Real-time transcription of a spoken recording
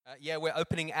We're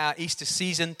opening our Easter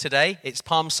season today. It's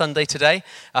Palm Sunday today.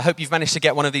 I hope you've managed to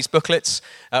get one of these booklets.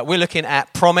 We're looking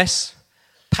at promise,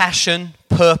 passion,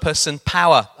 purpose, and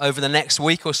power over the next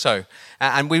week or so.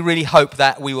 And we really hope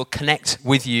that we will connect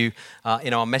with you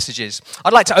in our messages.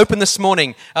 I'd like to open this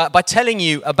morning by telling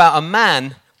you about a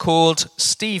man called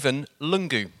Stephen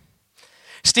Lungu.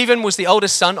 Stephen was the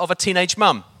oldest son of a teenage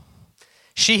mum.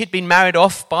 She had been married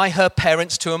off by her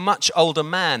parents to a much older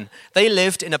man. They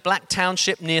lived in a black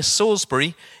township near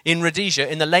Salisbury in Rhodesia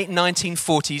in the late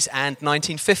 1940s and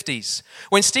 1950s.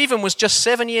 When Stephen was just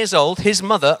 7 years old, his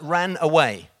mother ran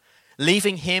away,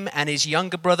 leaving him and his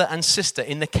younger brother and sister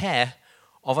in the care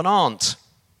of an aunt.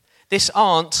 This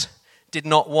aunt did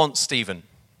not want Stephen.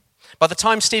 By the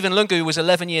time Stephen Lungu was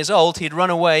 11 years old, he had run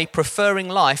away, preferring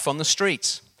life on the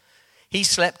streets. He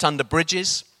slept under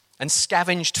bridges and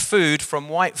scavenged food from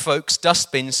white folks'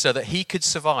 dustbins so that he could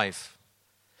survive.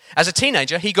 As a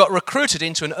teenager, he got recruited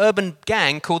into an urban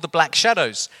gang called the Black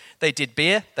Shadows. They did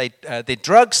beer, they did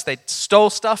drugs, they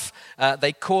stole stuff,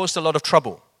 they caused a lot of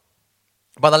trouble.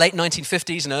 By the late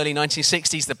 1950s and early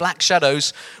 1960s, the Black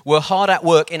Shadows were hard at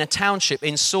work in a township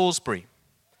in Salisbury.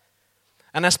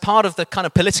 And as part of the kind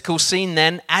of political scene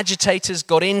then, agitators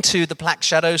got into the Black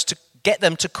Shadows to get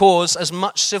them to cause as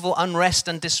much civil unrest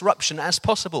and disruption as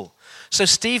possible. So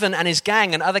Stephen and his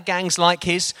gang and other gangs like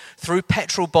his threw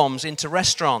petrol bombs into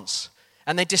restaurants,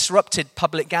 and they disrupted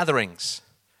public gatherings.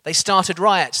 They started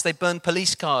riots, they burned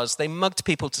police cars, they mugged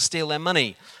people to steal their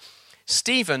money.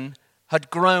 Stephen had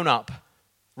grown up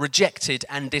rejected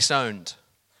and disowned.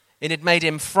 It had made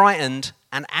him frightened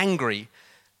and angry,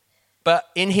 but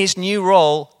in his new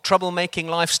role, troublemaking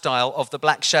lifestyle of the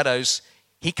Black Shadows,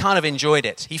 he kind of enjoyed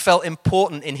it. He felt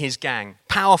important in his gang,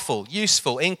 powerful,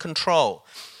 useful, in control.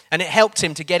 And it helped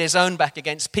him to get his own back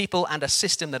against people and a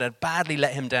system that had badly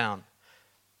let him down.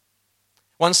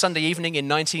 One Sunday evening in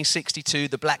 1962,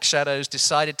 the Black Shadows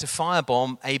decided to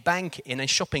firebomb a bank in a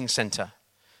shopping center.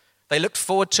 They looked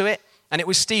forward to it, and it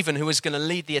was Stephen who was going to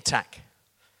lead the attack.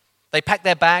 They packed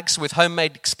their bags with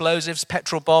homemade explosives,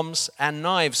 petrol bombs, and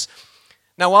knives.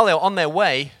 Now, while they were on their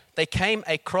way, they came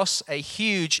across a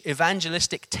huge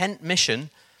evangelistic tent mission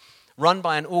run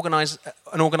by an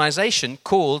organization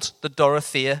called the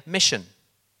Dorothea Mission.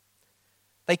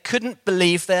 They couldn't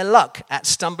believe their luck at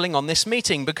stumbling on this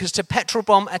meeting, because to petrol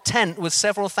bomb a tent with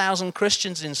several thousand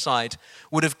Christians inside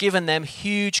would have given them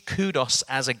huge kudos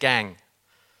as a gang.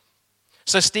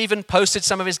 So Stephen posted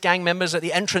some of his gang members at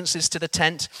the entrances to the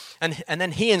tent, and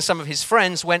then he and some of his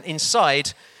friends went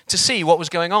inside to see what was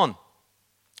going on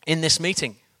in this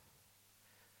meeting.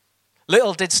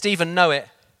 Little did Stephen know it,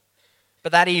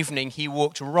 but that evening he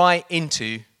walked right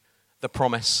into the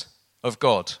promise of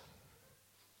God.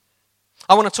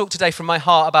 I want to talk today from my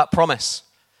heart about promise.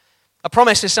 A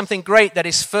promise is something great that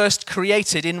is first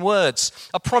created in words.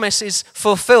 A promise is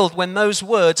fulfilled when those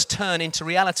words turn into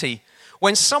reality.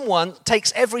 When someone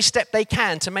takes every step they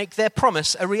can to make their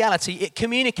promise a reality, it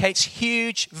communicates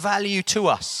huge value to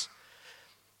us.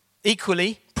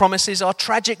 Equally, promises are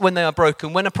tragic when they are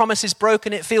broken. When a promise is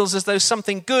broken, it feels as though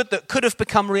something good that could have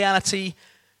become reality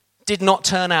did not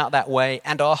turn out that way,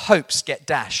 and our hopes get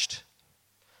dashed.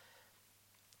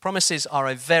 Promises are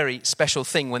a very special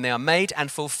thing when they are made and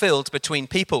fulfilled between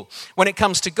people. When it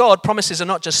comes to God, promises are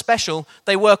not just special,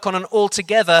 they work on an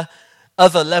altogether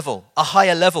other level, a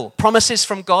higher level. Promises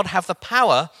from God have the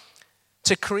power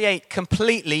to create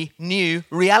completely new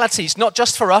realities, not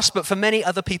just for us, but for many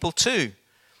other people too.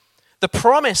 The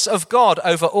promise of God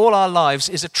over all our lives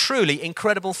is a truly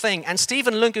incredible thing. And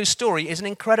Stephen Lungu's story is an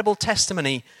incredible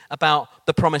testimony about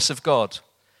the promise of God.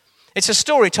 It's a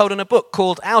story told in a book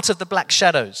called Out of the Black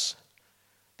Shadows,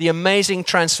 The Amazing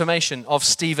Transformation of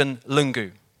Stephen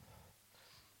Lungu.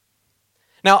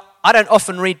 Now, I don't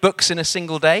often read books in a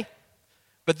single day,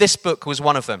 but this book was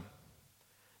one of them.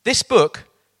 This book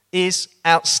is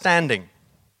outstanding.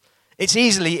 It's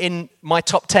easily in my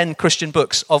top 10 Christian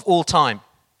books of all time.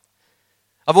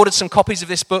 I've ordered some copies of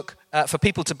this book for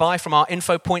people to buy from our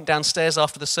info point downstairs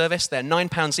after the service. They're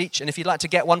 £9 each, and if you'd like to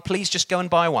get one, please just go and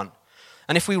buy one.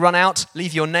 And if we run out,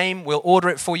 leave your name, we'll order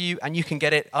it for you, and you can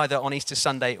get it either on Easter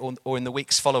Sunday or in the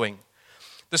weeks following.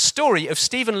 The story of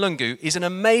Stephen Lungu is an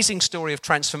amazing story of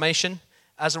transformation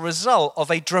as a result of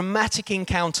a dramatic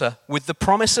encounter with the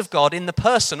promise of God in the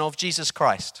person of Jesus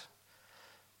Christ.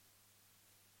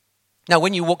 Now,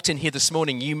 when you walked in here this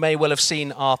morning, you may well have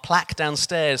seen our plaque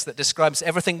downstairs that describes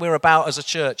everything we're about as a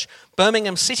church.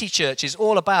 Birmingham City Church is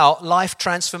all about life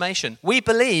transformation. We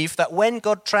believe that when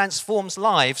God transforms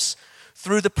lives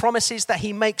through the promises that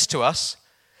he makes to us,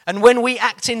 and when we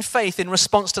act in faith in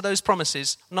response to those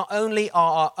promises, not only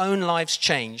are our own lives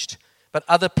changed, but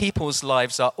other people's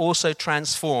lives are also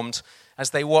transformed as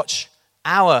they watch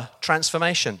our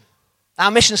transformation.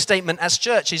 Our mission statement as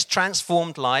church is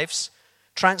transformed lives,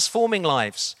 transforming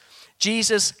lives.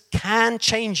 Jesus can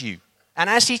change you, and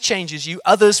as he changes you,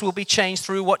 others will be changed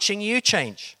through watching you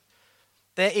change.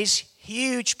 There is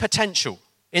huge potential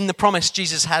in the promise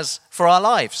Jesus has for our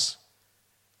lives.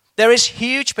 There is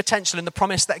huge potential in the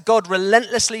promise that God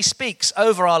relentlessly speaks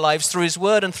over our lives through his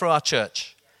word and through our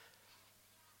church.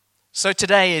 So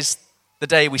today is the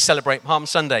day we celebrate Palm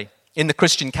Sunday in the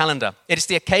Christian calendar. It is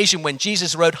the occasion when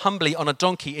Jesus rode humbly on a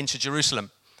donkey into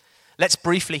Jerusalem. Let's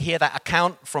briefly hear that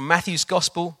account from Matthew's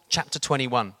Gospel, chapter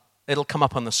 21. It'll come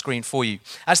up on the screen for you.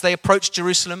 As they approached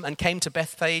Jerusalem and came to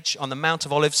Bethphage on the Mount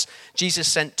of Olives, Jesus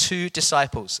sent 2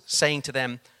 disciples, saying to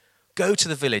them, "Go to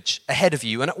the village ahead of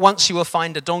you, and at once you will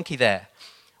find a donkey there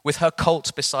with her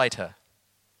colt beside her.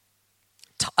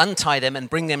 Untie them and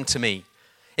bring them to me.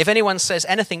 If anyone says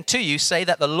anything to you, say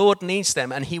that the Lord needs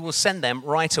them, and he will send them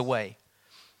right away."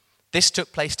 This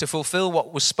took place to fulfill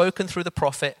what was spoken through the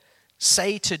prophet.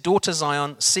 "Say to daughter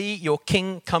Zion, see, your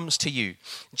king comes to you,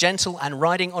 gentle and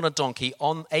riding on a donkey,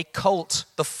 on a colt,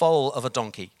 the foal of a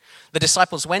donkey." The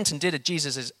disciples went and did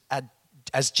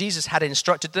as Jesus had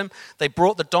instructed them. They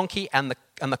brought the donkey and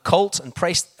the colt and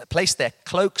placed their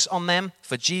cloaks on them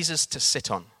for Jesus to sit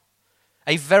on.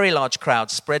 A very large crowd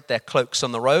spread their cloaks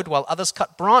on the road, while others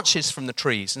cut branches from the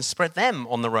trees and spread them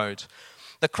on the road.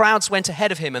 The crowds went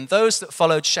ahead of him, and those that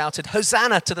followed shouted,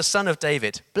 "Hosanna to the Son of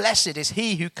David! Blessed is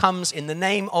he who comes in the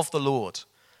name of the Lord!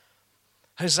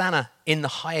 Hosanna in the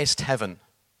highest heaven!"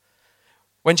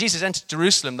 When Jesus entered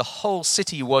Jerusalem, the whole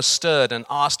city was stirred and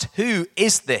asked, "Who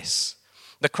is this?"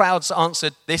 The crowds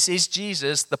answered, "This is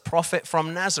Jesus, the prophet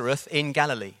from Nazareth in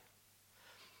Galilee."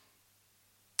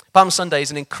 Palm Sunday is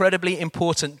an incredibly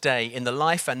important day in the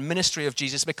life and ministry of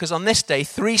Jesus because on this day,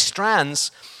 3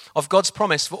 strands of God's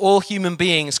promise for all human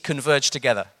beings converge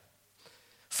together.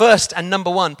 First and number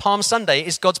 1, Palm Sunday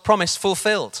is God's promise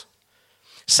fulfilled.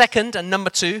 Second and number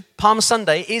 2, Palm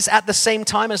Sunday is at the same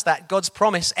time as that God's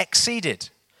promise exceeded.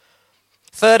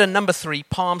 Third and number 3,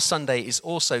 Palm Sunday is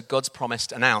also God's promise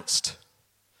announced.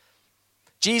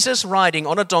 Jesus riding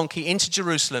on a donkey into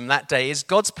Jerusalem that day is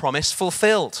God's promise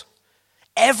fulfilled.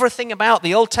 Everything about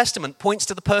the Old Testament points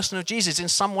to the person of Jesus in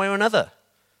some way or another,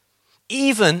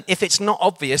 even if it's not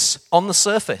obvious on the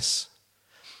surface.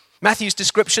 Matthew's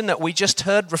description that we just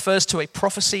heard refers to a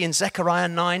prophecy in Zechariah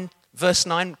 9, verse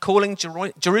 9, calling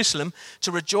Jerusalem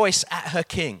to rejoice at her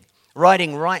king,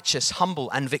 riding righteous,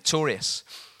 humble, and victorious.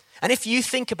 And if you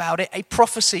think about it, a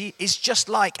prophecy is just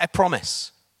like a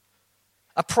promise.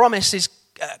 A promise is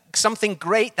something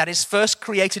great that is first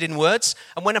created in words,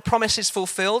 and when a promise is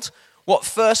fulfilled, what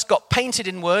first got painted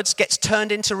in words gets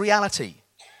turned into reality.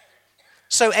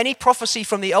 So any prophecy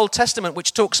from the Old Testament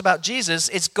which talks about Jesus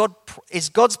is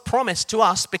God's promise to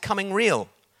us becoming real.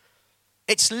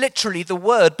 It's literally the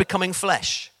word becoming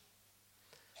flesh.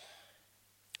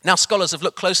 Now, scholars have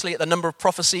looked closely at the number of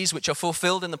prophecies which are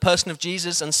fulfilled in the person of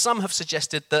Jesus, and some have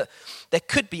suggested that there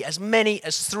could be as many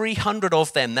as 300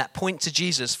 of them that point to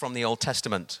Jesus from the Old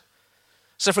Testament.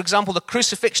 So, for example, the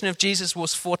crucifixion of Jesus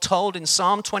was foretold in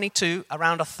Psalm 22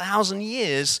 around 1,000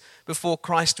 years before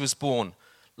Christ was born,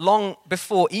 long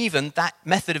before even that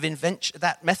method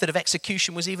of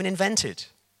execution was even invented.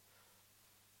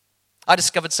 I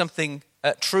discovered something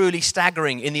truly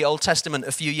staggering in the Old Testament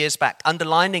a few years back,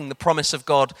 underlining the promise of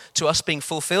God to us being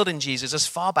fulfilled in Jesus as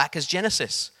far back as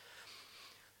Genesis.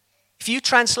 If you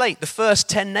translate the first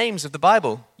 10 names of the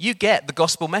Bible, you get the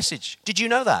gospel message. Did you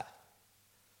know that?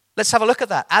 Let's have a look at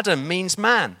that. Adam means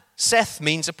man. Seth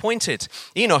means appointed.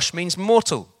 Enosh means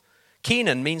mortal.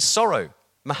 Kenan means sorrow.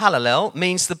 Mahalalel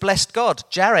means the blessed God.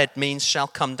 Jared means shall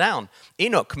come down.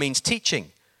 Enoch means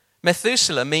teaching.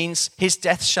 Methuselah means his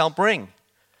death shall bring.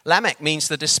 Lamech means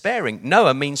the despairing.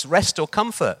 Noah means rest or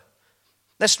comfort.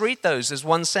 Let's read those as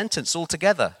one sentence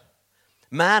altogether.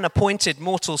 Man appointed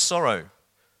mortal sorrow.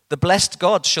 The blessed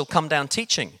God shall come down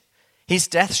teaching. His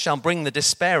death shall bring the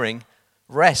despairing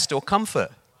rest or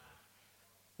comfort.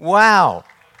 Wow.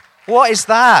 What is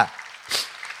that?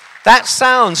 That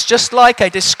sounds just like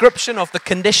a description of the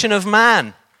condition of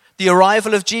man, the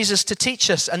arrival of Jesus to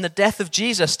teach us, and the death of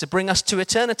Jesus to bring us to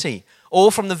eternity, all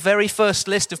from the very first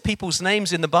list of people's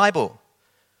names in the Bible.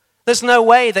 There's no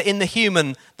way that in the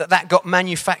human that got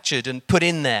manufactured and put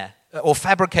in there or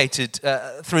fabricated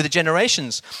through the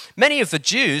generations. Many of the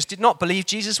Jews did not believe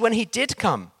Jesus when he did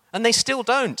come, and they still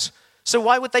don't. So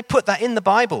why would they put that in the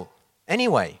Bible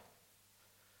anyway?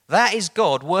 That is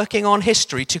God working on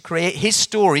history to create his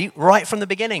story right from the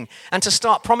beginning and to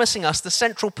start promising us the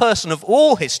central person of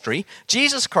all history,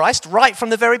 Jesus Christ, right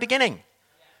from the very beginning.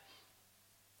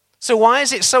 So why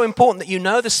is it so important that you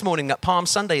know this morning that Palm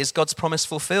Sunday is God's promise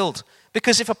fulfilled?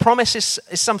 Because if a promise is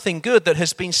something good that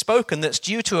has been spoken, that's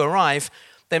due to arrive,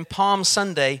 then Palm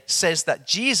Sunday says that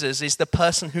Jesus is the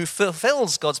person who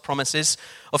fulfills God's promises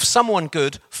of someone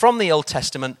good from the Old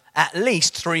Testament at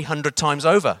least 300 times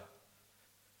over.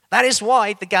 That is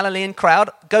why the Galilean crowd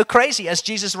go crazy as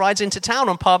Jesus rides into town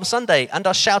on Palm Sunday and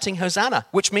are shouting Hosanna,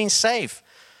 which means save.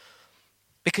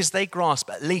 Because they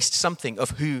grasp at least something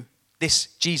of who this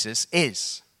Jesus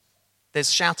is.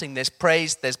 There's shouting, there's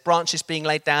praise, there's branches being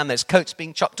laid down, there's coats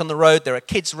being chucked on the road, there are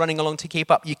kids running along to keep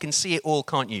up. You can see it all,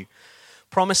 can't you?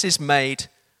 Promises made,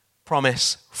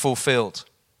 promise fulfilled.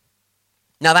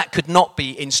 Now that could not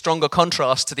be in stronger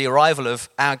contrast to the arrival of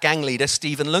our gang leader,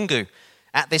 Stephen Lungu,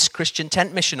 at this Christian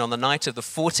tent mission on the night of the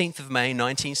 14th of May,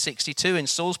 1962 in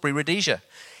Salisbury, Rhodesia.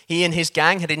 He and his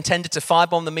gang had intended to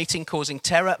firebomb the meeting, causing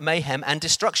terror, mayhem, and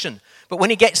destruction. But when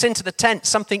he gets into the tent,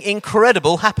 something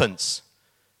incredible happens.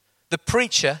 The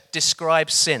preacher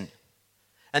describes sin.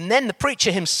 And then the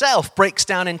preacher himself breaks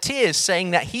down in tears,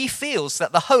 saying that he feels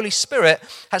that the Holy Spirit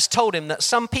has told him that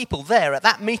some people there at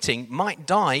that meeting might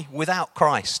die without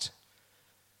Christ.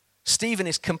 Stephen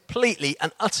is completely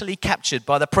and utterly captured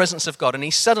by the presence of God, and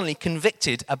he's suddenly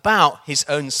convicted about his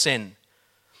own sin.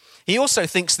 He also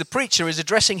thinks the preacher is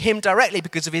addressing him directly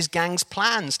because of his gang's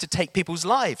plans to take people's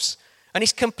lives. And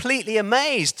he's completely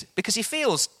amazed because he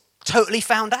feels totally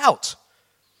found out.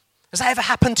 Has that ever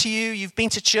happened to you? You've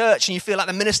been to church and you feel like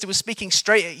the minister was speaking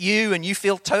straight at you and you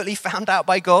feel totally found out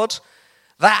by God?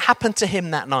 That happened to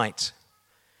him that night.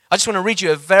 I just want to read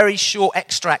you a very short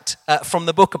extract from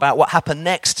the book about what happened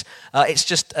next. It's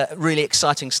just really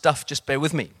exciting stuff. Just bear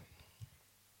with me.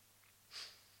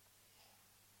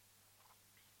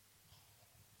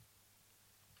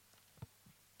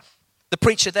 The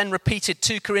preacher then repeated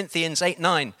 2 Corinthians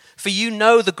 8:9. For you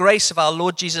know the grace of our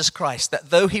Lord Jesus Christ, that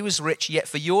though he was rich, yet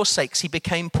for your sakes he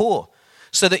became poor,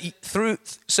 so that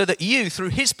you through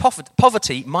his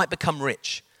poverty might become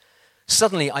rich.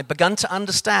 Suddenly I began to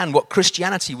understand what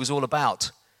Christianity was all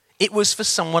about. It was for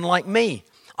someone like me.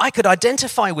 I could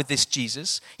identify with this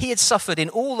Jesus. He had suffered in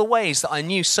all the ways that I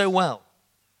knew so well.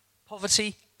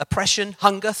 Poverty, oppression,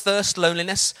 hunger, thirst,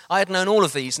 loneliness. I had known all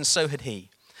of these, and so had he.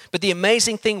 But the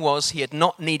amazing thing was he had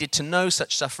not needed to know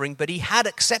such suffering, but he had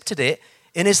accepted it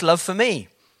in his love for me.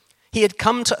 He had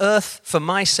come to earth for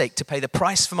my sake to pay the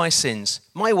price for my sins.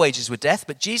 My wages were death,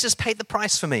 but Jesus paid the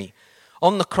price for me.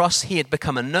 On the cross, he had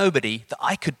become a nobody that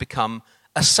I could become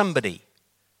a somebody.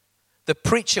 The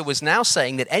preacher was now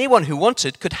saying that anyone who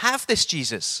wanted could have this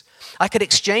Jesus. I could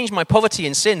exchange my poverty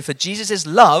and sin for Jesus'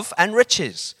 love and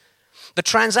riches. The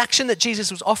transaction that Jesus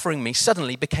was offering me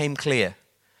suddenly became clear.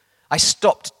 I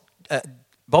stopped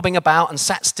bobbing about and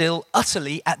sat still,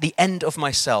 utterly at the end of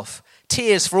myself.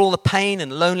 Tears for all the pain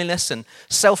and loneliness and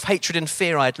self-hatred and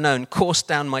fear I had known coursed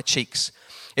down my cheeks.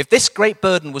 If this great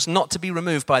burden was not to be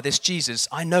removed by this Jesus,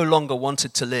 I no longer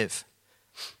wanted to live.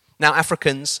 Now,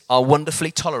 Africans are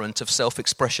wonderfully tolerant of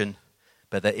self-expression,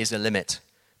 but there is a limit.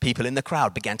 People in the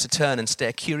crowd began to turn and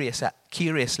stare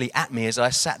curiously at me as I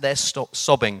sat there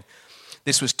sobbing.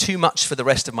 This was too much for the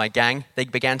rest of my gang. They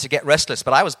began to get restless,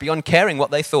 but I was beyond caring what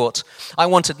they thought. I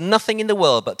wanted nothing in the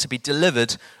world but to be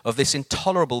delivered of this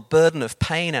intolerable burden of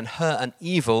pain and hurt and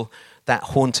evil that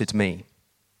haunted me.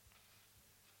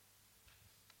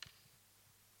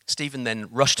 Stephen then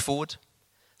rushed forward,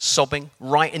 sobbing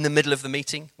right in the middle of the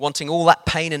meeting, wanting all that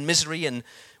pain and misery and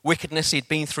wickedness he'd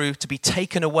been through to be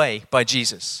taken away by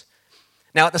Jesus.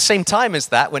 Now, at the same time as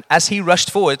that, as he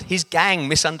rushed forward, his gang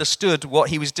misunderstood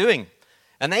what he was doing.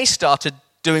 And they started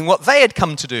doing what they had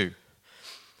come to do.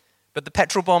 But the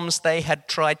petrol bombs they had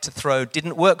tried to throw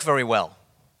didn't work very well.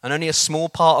 And only a small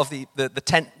part of the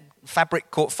tent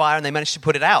fabric caught fire, and they managed to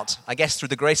put it out, I guess through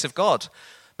the grace of God.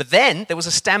 But then there was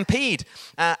a stampede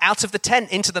out of the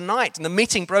tent into the night, and the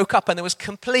meeting broke up, and there was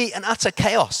complete and utter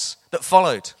chaos that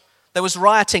followed. There was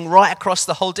rioting right across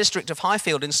the whole district of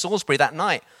Highfield in Salisbury that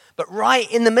night. But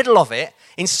right in the middle of it,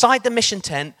 inside the mission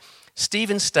tent,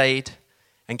 Stephen stayed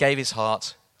and gave his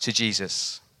heart to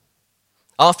Jesus.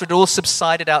 After it all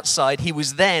subsided outside, he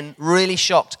was then really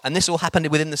shocked, and this all happened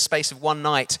within the space of one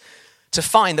night, to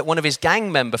find that one of his gang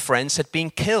member friends had been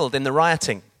killed in the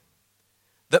rioting.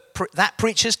 That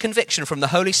preacher's conviction from the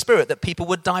Holy Spirit that people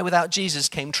would die without Jesus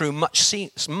came true much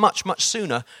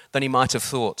sooner than he might have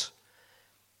thought.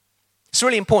 It's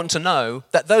really important to know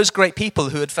that those great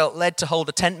people who had felt led to hold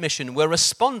a tent mission were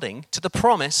responding to the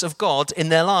promise of God in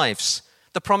their lives.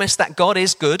 The promise that God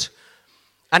is good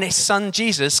and his son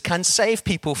Jesus can save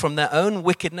people from their own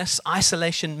wickedness,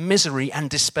 isolation, misery, and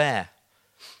despair.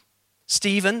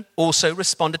 Stephen also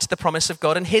responded to the promise of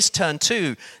God in his turn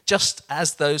too, just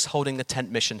as those holding the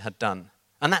tent mission had done.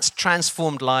 And that's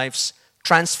transforming lives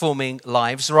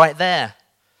right there.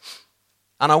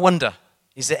 And I wonder,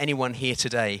 is there anyone here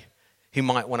today who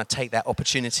might want to take that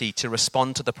opportunity to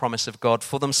respond to the promise of God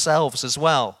for themselves as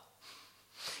well?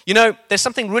 You know, there's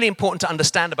something really important to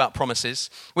understand about promises,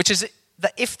 which is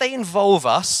that if they involve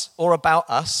us or about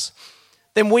us,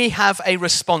 then we have a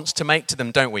response to make to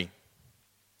them, don't we?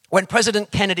 When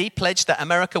President Kennedy pledged that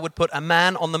America would put a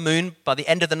man on the moon by the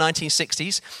end of the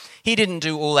 1960s, he didn't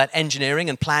do all that engineering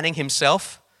and planning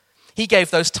himself. He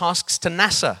gave those tasks to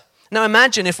NASA. Now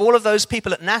imagine if all of those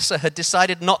people at NASA had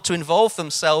decided not to involve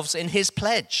themselves in his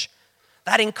pledge.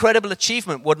 That incredible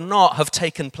achievement would not have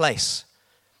taken place.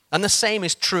 And the same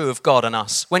is true of God and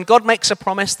us. When God makes a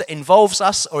promise that involves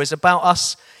us or is about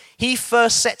us, he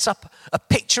first sets up a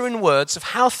picture in words of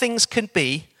how things can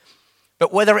be,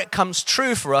 but whether it comes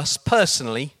true for us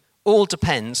personally all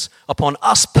depends upon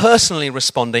us personally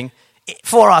responding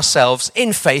for ourselves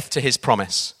in faith to his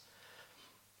promise.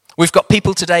 We've got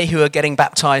people today who are getting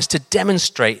baptized to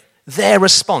demonstrate their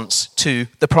response to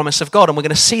the promise of God, and we're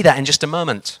going to see that in just a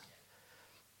moment.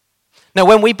 Now,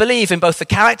 when we believe in both the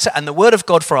character and the word of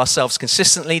God for ourselves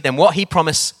consistently, then what he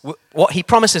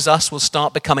promises us will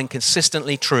start becoming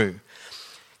consistently true.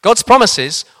 God's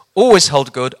promises always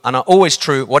hold good and are always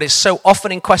true. What is so often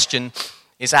in question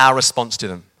is our response to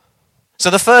them. So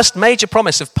the first major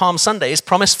promise of Palm Sunday is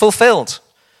promise fulfilled.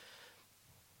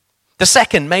 The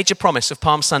second major promise of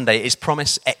Palm Sunday is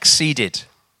promise exceeded.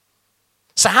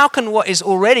 So how can what is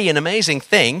already an amazing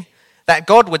thing, that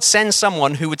God would send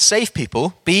someone who would save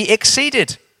people, be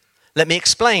exceeded? Let me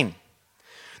explain.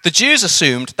 The Jews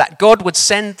assumed that God would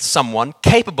send someone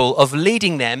capable of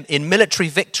leading them in military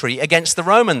victory against the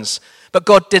Romans. But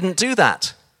God didn't do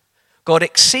that. God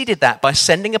exceeded that by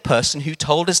sending a person who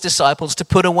told his disciples to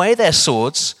put away their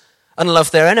swords and love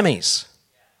their enemies.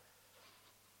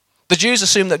 The Jews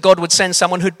assumed that God would send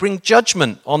someone who'd bring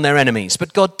judgment on their enemies,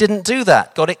 but God didn't do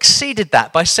that. God exceeded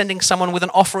that by sending someone with an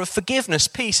offer of forgiveness,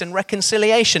 peace, and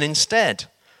reconciliation instead.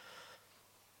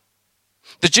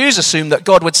 The Jews assumed that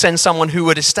God would send someone who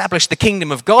would establish the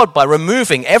kingdom of God by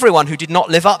removing everyone who did not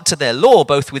live up to their law,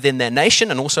 both within their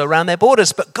nation and also around their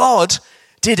borders. But God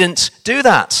didn't do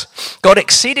that. God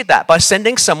exceeded that by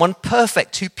sending someone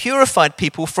perfect who purified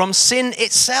people from sin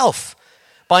itself,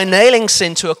 by nailing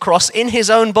sin to a cross in his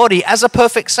own body as a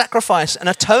perfect sacrifice and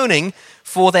atoning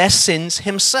for their sins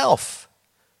himself.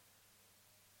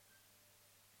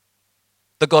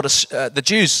 The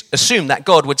Jews assumed that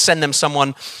God would send them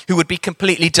someone who would be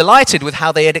completely delighted with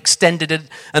how they had extended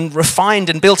and refined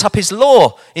and built up his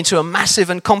law into a massive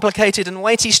and complicated and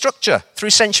weighty structure through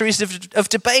centuries of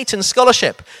debate and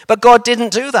scholarship. But God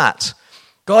didn't do that.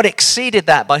 God exceeded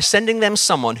that by sending them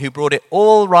someone who brought it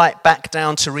all right back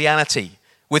down to reality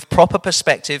with proper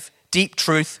perspective, deep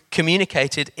truth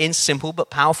communicated in simple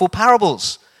but powerful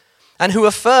parables, and who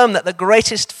affirmed that the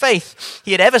greatest faith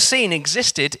he had ever seen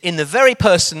existed in the very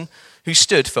person who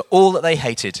stood for all that they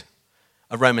hated,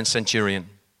 a Roman centurion.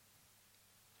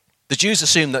 The Jews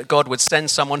assumed that God would send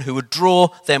someone who would draw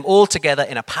them all together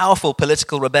in a powerful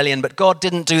political rebellion, but God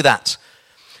didn't do that.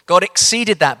 God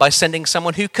exceeded that by sending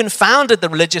someone who confounded the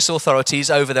religious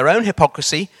authorities over their own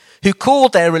hypocrisy, who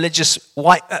called their religious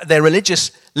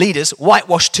leaders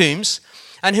whitewashed tombs,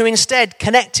 and who instead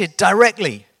connected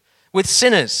directly with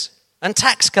sinners and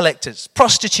tax collectors,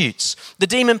 prostitutes, the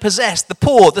demon-possessed, the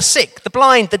poor, the sick, the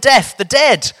blind, the deaf, the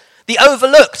dead, the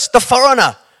overlooked, the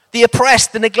foreigner, the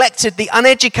oppressed, the neglected, the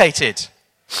uneducated.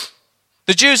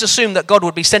 The Jews assumed that God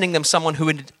would be sending them someone who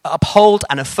would uphold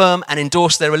and affirm and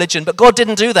endorse their religion, but God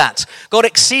didn't do that. God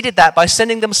exceeded that by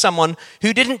sending them someone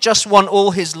who didn't just want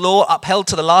all his law upheld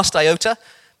to the last iota,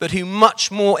 but who much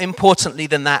more importantly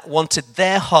than that wanted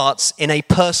their hearts in a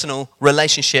personal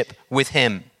relationship with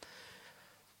him.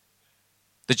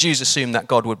 The Jews assumed that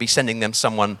God would be sending them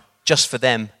someone just for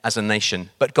them as a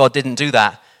nation, but God didn't do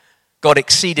that. God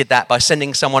exceeded that by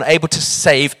sending someone able to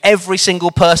save every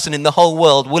single person in the whole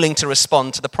world willing to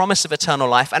respond to the promise of eternal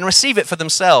life and receive it for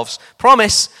themselves.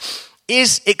 Promise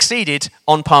is exceeded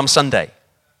on Palm Sunday.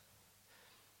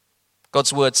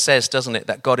 God's word says, doesn't it,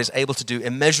 that God is able to do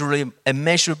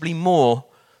immeasurably more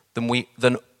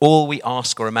than all we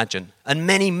ask or imagine. And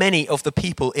many of the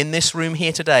people in this room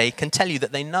here today can tell you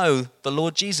that they know the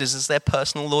Lord Jesus as their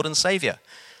personal Lord and Savior.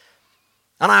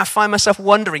 And I find myself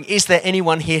wondering, is there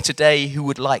anyone here today who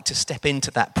would like to step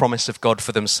into that promise of God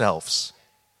for themselves?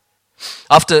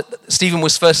 After Stephen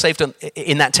was first saved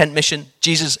in that tent mission,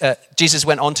 Jesus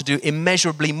went on to do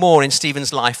immeasurably more in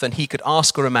Stephen's life than he could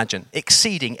ask or imagine,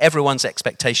 exceeding everyone's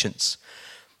expectations.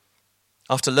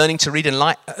 After learning to read and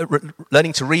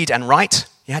write,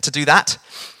 he had to do that.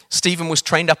 Stephen was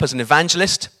trained up as an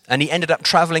evangelist, and he ended up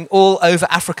traveling all over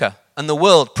Africa and the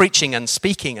world, preaching and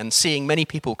speaking and seeing many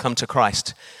people come to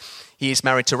Christ. He is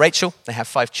married to Rachel. They have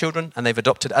 5 children, and they've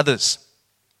adopted others.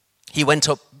 He went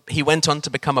on to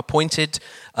become appointed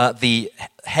the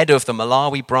head of the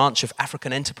Malawi branch of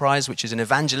African Enterprise, which is an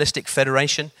evangelistic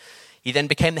federation. He then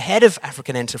became the head of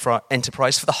African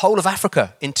Enterprise for the whole of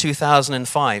Africa in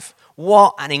 2005.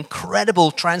 What an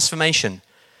incredible transformation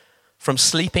from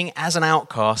sleeping as an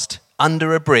outcast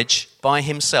under a bridge by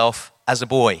himself as a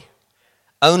boy.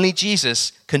 Only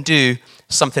Jesus can do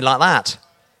something like that.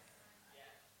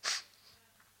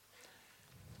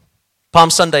 Palm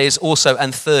Sunday is also,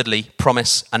 and thirdly,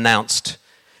 promise announced.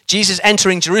 Jesus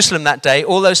entering Jerusalem that day,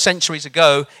 all those centuries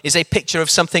ago, is a picture of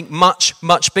something much,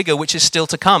 much bigger, which is still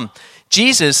to come.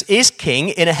 Jesus is king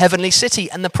in a heavenly city,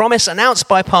 and the promise announced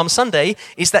by Palm Sunday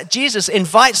is that Jesus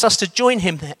invites us to join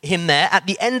him there at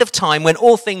the end of time when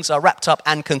all things are wrapped up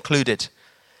and concluded.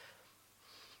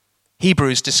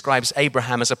 Hebrews describes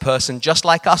Abraham as a person just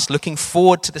like us, looking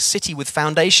forward to the city with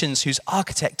foundations, whose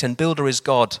architect and builder is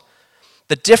God.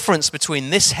 The difference between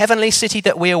this heavenly city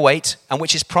that we await, and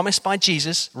which is promised by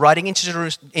Jesus riding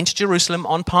into Jerusalem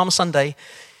on Palm Sunday,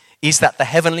 is that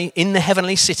in the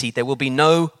heavenly city there will be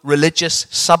no religious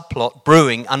subplot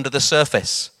brewing under the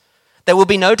surface. There will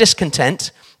be no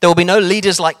discontent. There will be no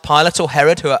leaders like Pilate or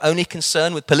Herod who are only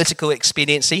concerned with political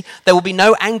expediency. There will be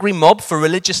no angry mob for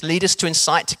religious leaders to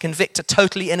incite to convict a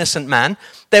totally innocent man.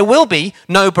 There will be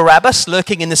no Barabbas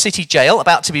lurking in the city jail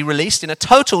about to be released in a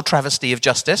total travesty of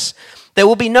justice. There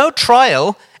will be no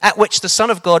trial at which the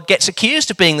Son of God gets accused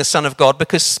of being the Son of God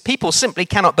because people simply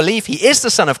cannot believe he is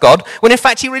the Son of God, when in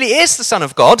fact he really is the Son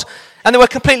of God, and they were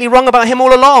completely wrong about him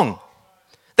all along.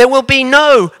 There will be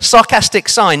no sarcastic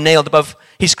sign nailed above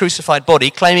his crucified body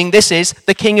claiming this is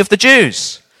the King of the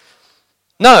Jews.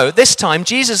 No, this time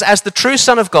Jesus, as the true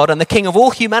Son of God and the King of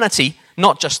all humanity,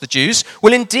 not just the Jews,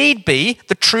 will indeed be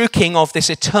the true King of this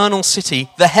eternal city,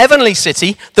 the heavenly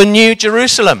city, the New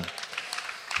Jerusalem.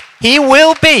 He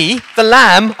will be the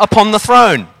Lamb upon the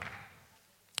throne.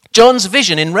 John's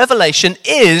vision in Revelation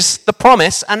is the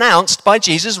promise announced by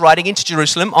Jesus riding into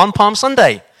Jerusalem on Palm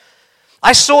Sunday.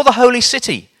 I saw the holy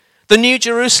city, the New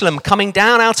Jerusalem, coming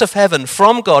down out of heaven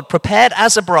from God, prepared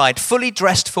as a bride, fully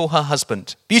dressed for her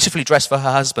husband, beautifully dressed for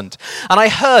her husband. And I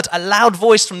heard a loud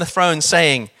voice from the throne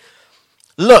saying,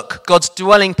 "Look, God's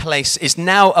dwelling place is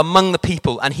now among the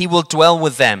people, and he will dwell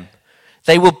with them.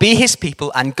 They will be his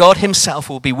people, and God himself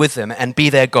will be with them and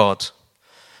be their God.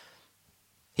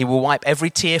 He will wipe every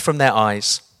tear from their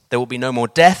eyes. There will be no more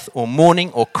death or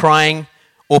mourning or crying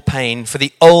or pain, for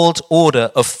the old order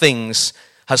of things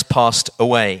has passed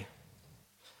away."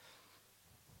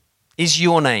 Is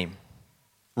your name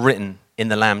written in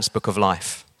the Lamb's Book of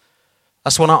Life?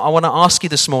 That's what I want to ask you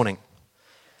this morning.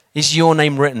 Is your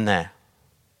name written there?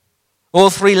 All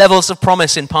 3 levels of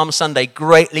promise in Palm Sunday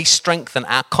greatly strengthen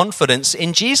our confidence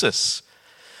in Jesus.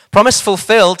 Promise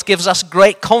fulfilled gives us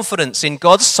great confidence in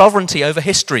God's sovereignty over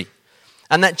history,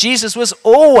 and that Jesus was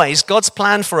always God's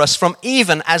plan for us from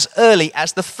even as early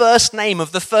as the first name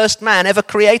of the first man ever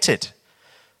created.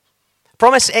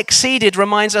 Promise exceeded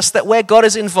reminds us that where God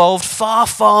is involved, far,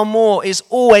 far more is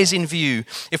always in view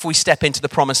if we step into the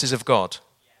promises of God.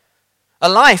 A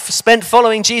life spent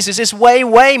following Jesus is way,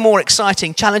 way more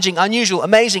exciting, challenging, unusual,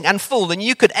 amazing, and full than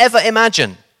you could ever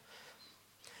imagine.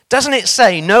 Doesn't it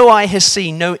say, "No eye has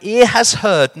seen, no ear has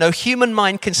heard, no human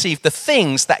mind conceived the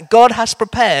things that God has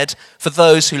prepared for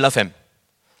those who love him"?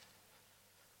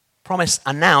 Promise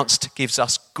announced gives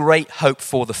us great hope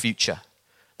for the future.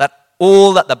 That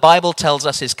all that the Bible tells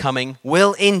us is coming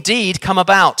will indeed come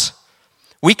about.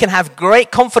 We can have great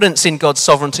confidence in God's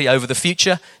sovereignty over the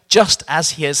future, just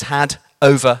as he has had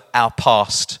over our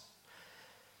past.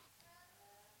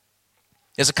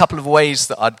 There's a couple of ways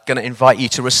that I'm going to invite you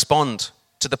to respond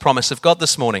to the promise of God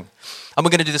this morning. And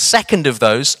we're going to do the second of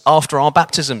those after our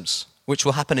baptisms, which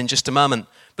will happen in just a moment.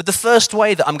 But the first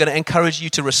way that I'm going to encourage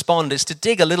you to respond is to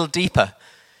dig a little deeper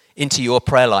into your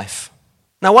prayer life.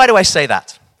 Now, why do I say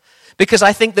that? Because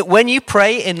I think that when you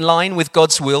pray in line with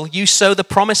God's will, you sow the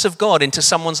promise of God into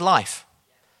someone's life.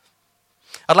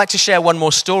 I'd like to share one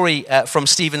more story from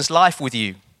Stephen's life with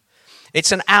you.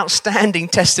 It's an outstanding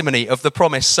testimony of the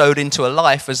promise sowed into a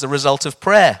life as the result of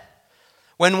prayer.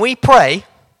 When we pray,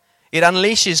 it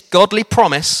unleashes godly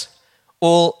promise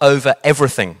all over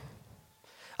everything.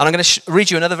 And I'm going to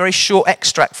read you another very short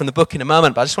extract from the book in a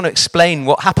moment, but I just want to explain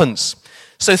what happens.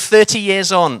 So 30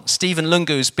 years on, Stephen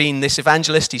Lungu's been this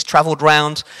evangelist. He's traveled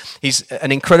round. He's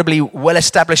an incredibly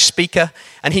well-established speaker.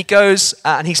 And he goes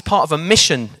and he's part of a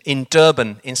mission in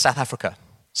Durban in South Africa.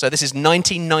 So this is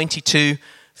 1992,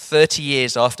 30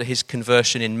 years after his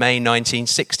conversion in May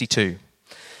 1962.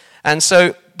 And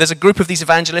so there's a group of these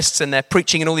evangelists and they're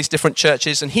preaching in all these different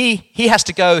churches. And he has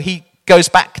to go. He goes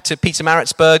back to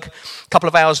Pietermaritzburg, a couple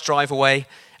of hours drive away.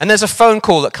 And there's a phone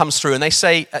call that comes through and they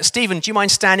say, Stephen, do you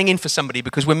mind standing in for somebody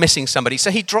because we're missing somebody?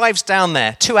 So he drives down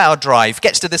there, 2-hour drive,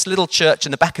 gets to this little church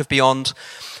in the back of Beyond,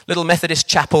 little Methodist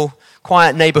chapel,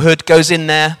 quiet neighborhood, goes in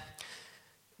there,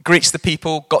 greets the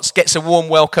people, gets a warm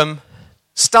welcome,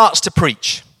 starts to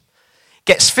preach.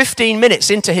 Gets 15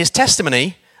 minutes into his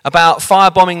testimony about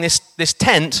firebombing this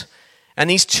tent,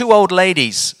 and these two old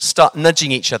ladies start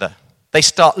nudging each other. They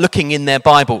start looking in their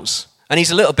Bibles, and he's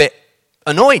a little bit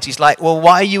annoyed. He's like, well,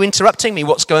 why are you interrupting me?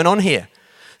 What's going on here?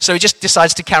 So he just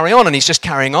decides to carry on, and he's just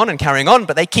carrying on,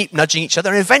 but they keep nudging each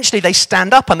other, and eventually they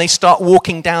stand up and they start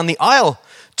walking down the aisle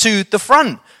to the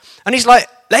front. And he's like,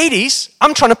 ladies,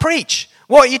 I'm trying to preach.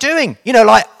 What are you doing?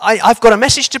 I've got a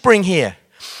message to bring here.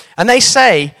 And they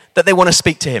say that they want to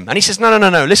speak to him. And he says,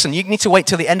 no, listen, you need to wait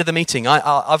till the end of the meeting.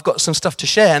 I've got some stuff to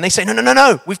share. And they say,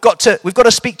 no, we've got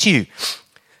to speak to you.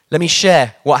 Let me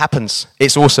share what happens.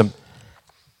 It's awesome.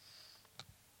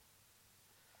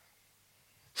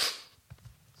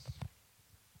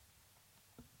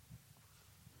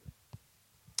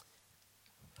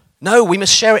 No, we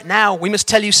must share it now. We must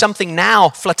tell you something now,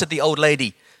 fluttered the old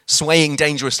lady, swaying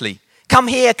dangerously. Come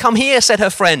here, said her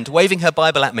friend, waving her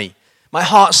Bible at me. My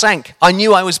heart sank. I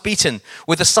knew I was beaten.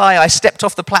 With a sigh, I stepped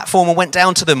off the platform and went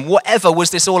down to them. Whatever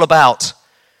was this all about?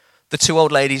 The two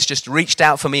old ladies just reached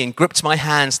out for me and gripped my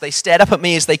hands. They stared up at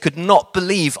me as they could not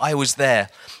believe I was there,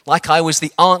 like I was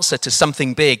the answer to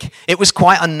something big. It was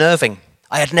quite unnerving.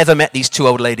 I had never met these two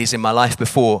old ladies in my life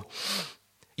before.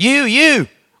 You,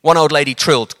 one old lady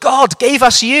trilled. God gave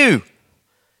us you.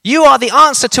 You are the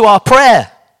answer to our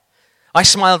prayer. I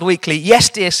smiled weakly. Yes,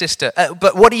 dear sister,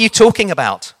 but what are you talking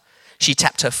about? She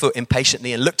tapped her foot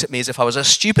impatiently and looked at me as if I was a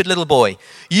stupid little boy.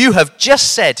 You have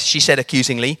just said, she said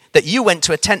accusingly, that you went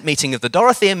to a tent meeting of the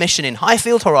Dorothea Mission in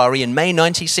Highfield, Harare in May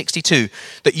 1962,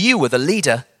 that you were the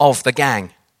leader of the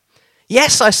gang.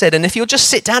 Yes, I said, and if you'll just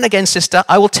sit down again, sister,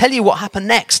 I will tell you what happened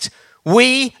next.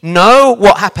 We know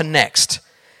what happened next,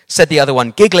 said the other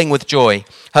one, giggling with joy.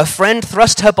 Her friend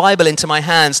thrust her Bible into my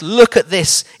hands. Look at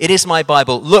this. It is my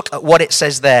Bible. Look at what it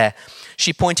says there.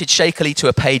 She pointed shakily to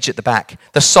a page at the back.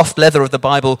 The soft leather of the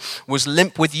Bible was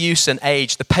limp with use and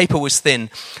age. The paper was thin.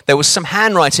 There was some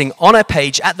handwriting on a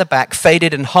page at the back,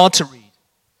 faded and hard to read.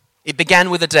 It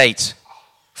began with a date,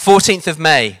 14th of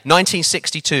May,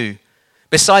 1962.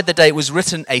 Beside the date was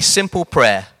written a simple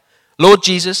prayer. Lord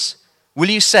Jesus, will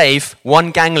you save one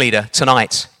gang leader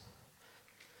tonight?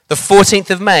 The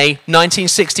 14th of May,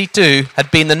 1962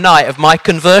 had been the night of my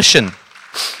conversion.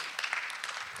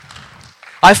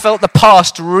 I felt the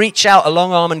past reach out a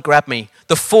long arm and grab me.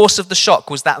 The force of the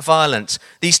shock was that violent.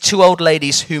 These two old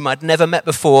ladies whom I'd never met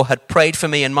before had prayed for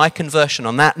me and my conversion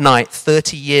on that night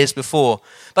 30 years before.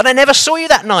 But I never saw you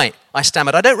that night, I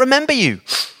stammered. I don't remember you.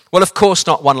 Well, of course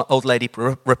not, one old lady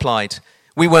replied.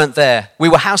 We weren't there. We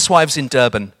were housewives in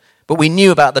Durban. But we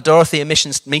knew about the Dorothea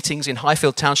Mission meetings in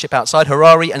Highfield Township outside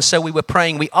Harare, and so we were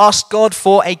praying. We asked God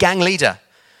for a gang leader.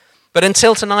 But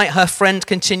until tonight, her friend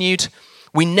continued,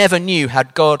 we never knew how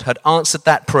God had answered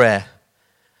that prayer.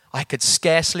 I could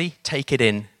scarcely take it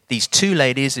in. These two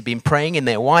ladies had been praying in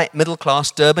their white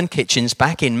middle-class Durban kitchens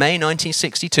back in May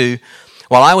 1962,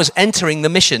 while I was entering the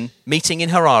mission meeting in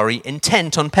Harare,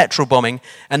 intent on petrol bombing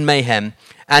and mayhem.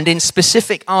 And in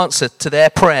specific answer to their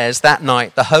prayers that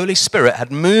night, the Holy Spirit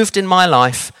had moved in my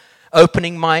life,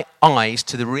 opening my eyes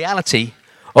to the reality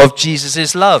of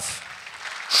Jesus' love.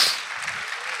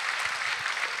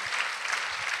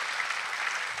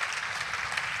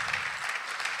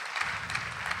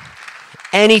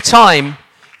 Anytime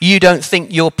you don't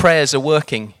think your prayers are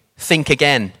working, think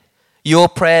again. Your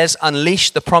prayers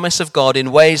unleash the promise of God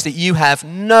in ways that you have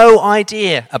no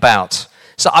idea about.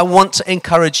 So I want to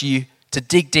encourage you to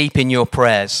dig deep in your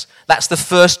prayers. That's the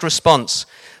first response.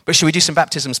 But should we do some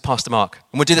baptisms, Pastor Mark?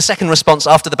 And we'll do the second response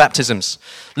after the baptisms.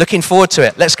 Looking forward to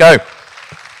it. Let's go.